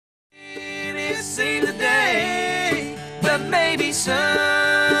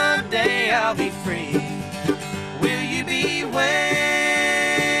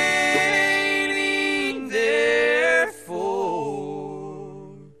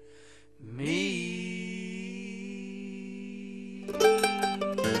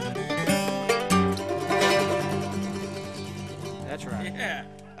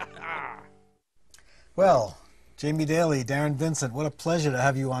Well, Jamie Dailey, Darren Vincent, what a pleasure to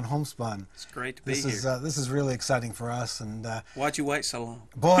have you on Homespun. It's great to be here. This is really exciting for us. And why'd you wait so long?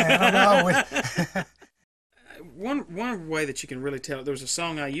 Boy, I don't know. One way that you can really tell, there was a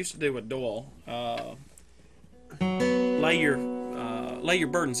song I used to do with Doyle, lay your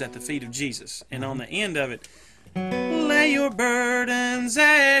burdens at the feet of Jesus. And on the end of it, lay your burdens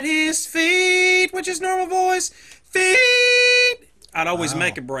at his feet, which is normal voice, feet. I'd always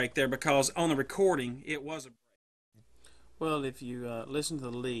make a break there because on the recording, it was a break. Well, if you listen to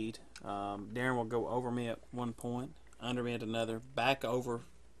the lead, Darren will go over me at one point, under me at another, back over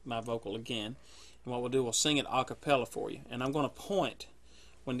my vocal again. And what we'll do, we'll sing it a cappella for you. And I'm going to point.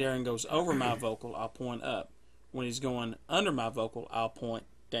 When Darren goes over my vocal, I'll point up. When he's going under my vocal, I'll point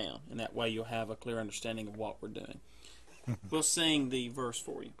down. And that way you'll have a clear understanding of what we're doing. We'll sing the verse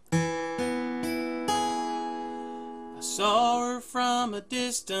for you. I saw her from a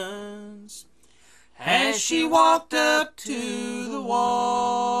distance as she walked up to the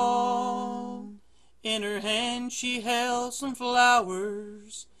wall. In her hand she held some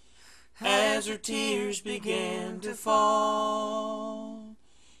flowers as her tears began to fall.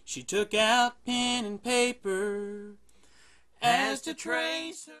 She took out pen and paper as to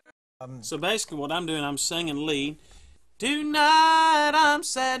trace her. So basically what I'm doing, I'm singing lead. Tonight I'm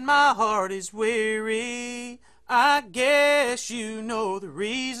sad, my heart is weary. I guess you know the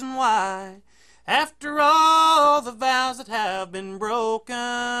reason why. After all the vows that have been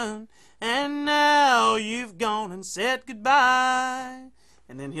broken, and now you've gone and said goodbye.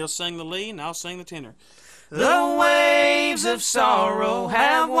 And then he'll sing the lead and I'll sing the tenor. The waves of sorrow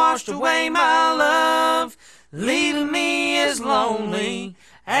have washed away my love, leaving me as lonely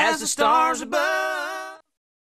as the stars above.